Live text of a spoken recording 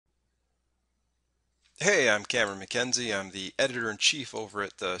Hey, I'm Cameron McKenzie. I'm the editor-in-chief over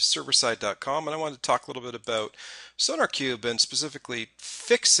at TheServerSide.com, and I wanted to talk a little bit about SonarQube and specifically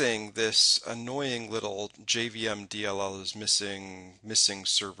fixing this annoying little jvm.dll is missing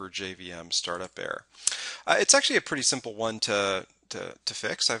server jvm startup error. It's actually a pretty simple one to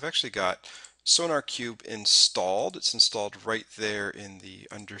fix. I've actually got SonarQube installed. It's installed right there in the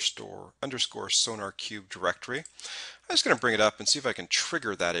underscore SonarQube directory. I'm just going to bring it up and see if I can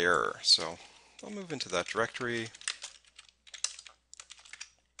trigger that error. So I'll move into that directory.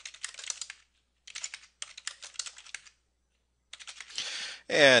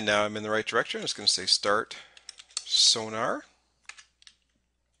 And now I'm in the right direction. I'm just going to say start sonar.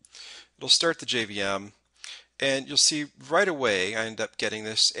 It'll start the JVM, and you'll see right away I end up getting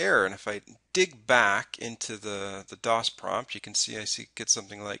this error. And if I dig back into the DOS prompt, you can see get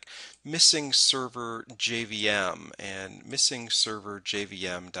something like missing server JVM and missing server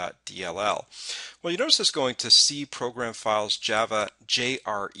jvm.dll. Well, you notice it's going to C program files Java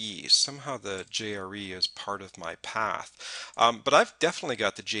JRE. Somehow the JRE is part of my path. But I've definitely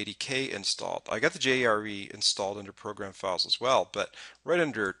got the JDK installed. I got the JRE installed under program files as well, but right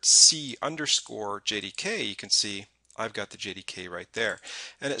under C underscore JDK, you can see I've got the JDK right there.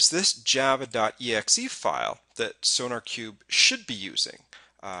 And it's this java.exe file that SonarQube should be using,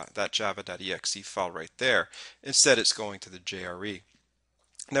 that java.exe file right there. Instead, it's going to the JRE.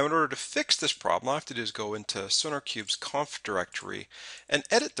 Now, in order to fix this problem, all I have to do is go into SonarQube's conf directory and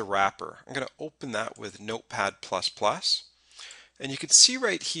edit the wrapper. I'm going to open that with Notepad++. And you can see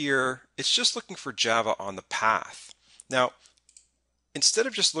right here, it's just looking for Java on the path. Now, instead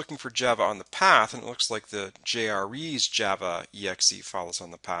of just looking for Java on the path, and it looks like the JRE's Java exe file is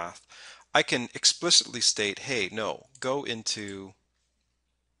on the path, I can explicitly state, hey, no, go into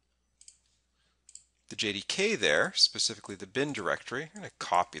the JDK there, specifically the bin directory. I'm going to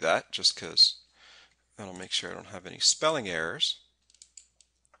copy that just because that'll make sure I don't have any spelling errors,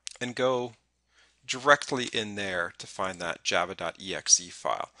 and go directly in there to find that java.exe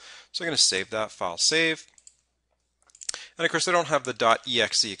file. So I'm going to save that file, save. And of course, I don't have the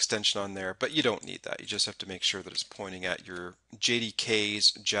 .exe extension on there, but you don't need that. You just have to make sure that it's pointing at your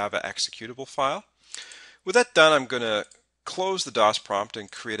JDK's Java executable file. With that done, I'm going to close the DOS prompt and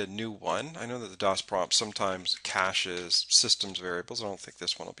create a new one. I know that the DOS prompt sometimes caches systems variables. I don't think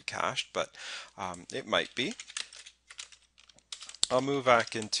this one will be cached, but it might be. I'll move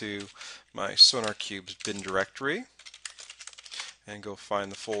back into my SonarQube's bin directory and go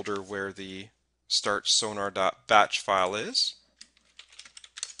find the folder where the start sonar.batch file is.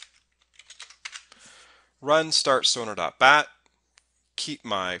 Run start sonar.bat. Keep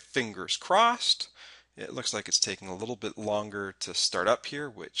my fingers crossed. It looks like it's taking a little bit longer to start up here,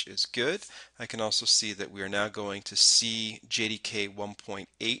 which is good. I can also see that we are now going to see JDK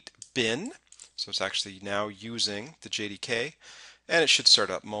 1.8 bin. So it's actually now using the JDK. And it should start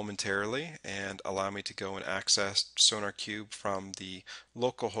up momentarily and allow me to go and access SonarQube from the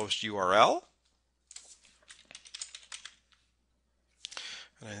localhost URL.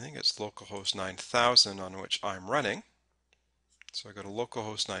 And I think it's localhost 9000 on which I'm running. So I go to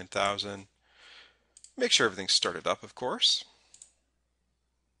localhost 9000. Make sure everything's started up, of course.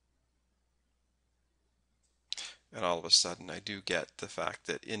 And all of a sudden I do get the fact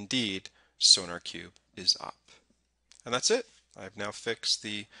that indeed SonarQube is up. And that's it. I've now fixed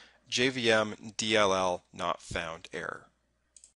the JVM DLL not found error.